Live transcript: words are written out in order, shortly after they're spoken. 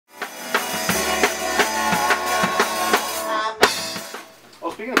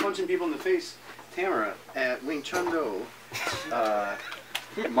speaking of punching people in the face, Tamara, at Wing Chun Do,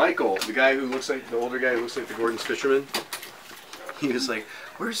 Michael, the guy who looks like, the older guy who looks like the Gordon's fisherman, he was like,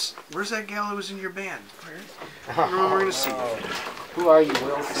 where's that gal who was in your band? I don't know when we're going to see you. Who are you,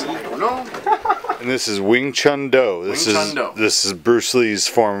 Will? I don't know. And this is Wing Chun Do. This is Bruce Lee's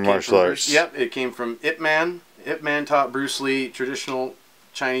form of martial arts. Yep, it came from Ip Man. Ip Man taught Bruce Lee traditional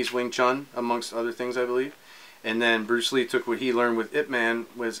Chinese Wing Chun, amongst other things, I believe. And then Bruce Lee took what he learned with Ip Man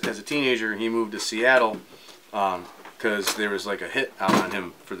as a teenager. He moved to Seattle because there was like a hit out on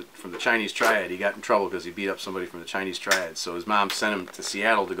him from the Chinese Triad. He got in trouble because he beat up somebody from the Chinese Triad. So his mom sent him to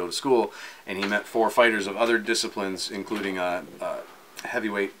Seattle to go to school, and he met 4 fighters of other disciplines, including a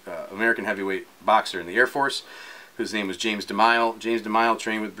American heavyweight boxer in the Air Force, whose name was James DeMile. James DeMile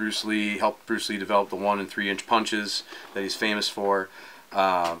trained with Bruce Lee, helped Bruce Lee develop the 1- and 3-inch punches that he's famous for.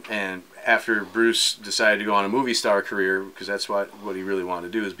 And after Bruce decided to go on a movie star career, because that's what he really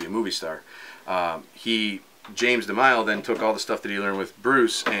wanted to do, is be a movie star, James DeMile then took all the stuff that he learned with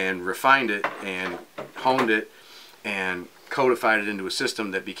Bruce and refined it and honed it and codified it into a system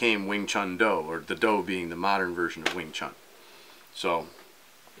that became Wing Chun Do, or the Do being the modern version of Wing Chun. So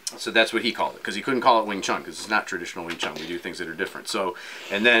that's what he called it, because he couldn't call it Wing Chun because it's not traditional Wing Chun. We do things that are different. So,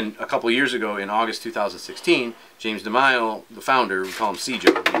 and then a couple of years ago, in August 2016, James DeMile, the founder, we call him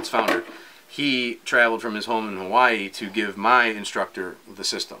Sijo, his founder, he traveled from his home in Hawaii to give my instructor the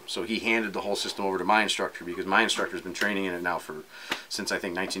system. So he handed the whole system over to my instructor, because my instructor's been training in it now since I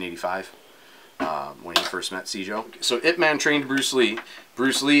think 1985. When he first met Sijo. So Ip Man trained Bruce Lee.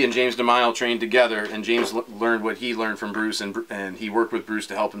 Bruce Lee and James DeMile trained together, and James learned what he learned from Bruce, and he worked with Bruce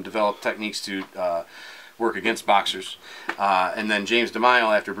to help him develop techniques to work against boxers. And then James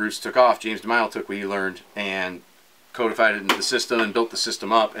DeMile, after Bruce took off, James DeMile took what he learned and codified it into the system and built the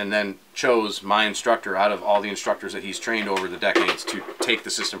system up, and then chose my instructor out of all the instructors that he's trained over the decades to take the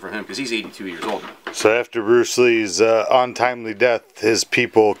system from him, because he's 82 years old now. So after Bruce Lee's untimely death, his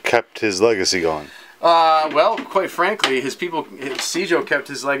people kept his legacy going? Well, quite frankly, Sijo kept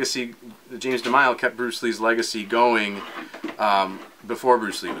his legacy, James DeMile kept Bruce Lee's legacy going before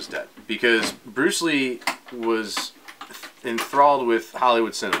Bruce Lee was dead, because Bruce Lee was enthralled with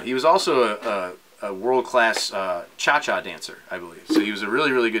Hollywood cinema. He was also a world-class cha-cha dancer, I believe. So he was a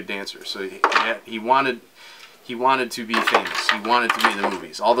really, really good dancer. So he wanted to be famous. He wanted to be in the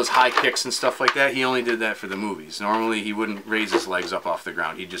movies. All those high kicks and stuff like that, he only did that for the movies. Normally, he wouldn't raise his legs up off the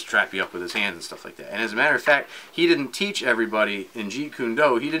ground. He'd just trap you up with his hands and stuff like that. And as a matter of fact, he didn't teach everybody in JK&W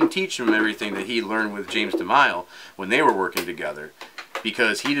Do, he didn't teach them everything that he learned with James DeMile when they were working together,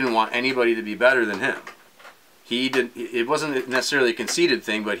 because he didn't want anybody to be better than him. It wasn't necessarily a conceited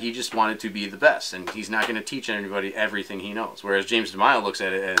thing, but he just wanted to be the best, and he's not going to teach anybody everything he knows. Whereas James DeMile looks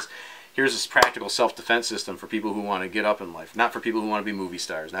at it as, here's this practical self-defense system for people who want to get up in life, not for people who want to be movie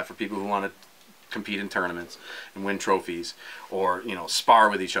stars, not for people who want to compete in tournaments and win trophies, or spar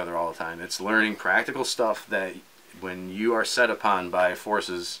with each other all the time. It's learning practical stuff that when you are set upon by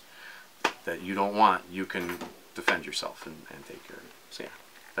forces that you don't want, you can defend yourself and take care of it. So yeah,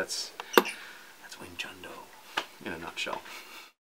 that's Wing Chun Do in a nutshell.